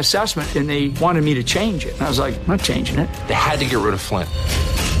my assessment and they wanted me to change it. And I was like, I'm not changing it. They had to get rid of Flynn.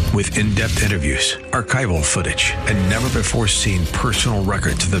 With in-depth interviews, archival footage, and never-before-seen personal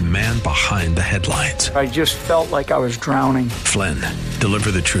records of the man behind the headlines. I just felt like I was drowning. Flynn,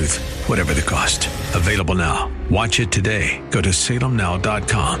 Deliver the Truth, Whatever the Cost. Available now. Watch it today. Go to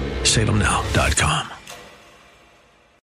salemnow.com. salemnow.com.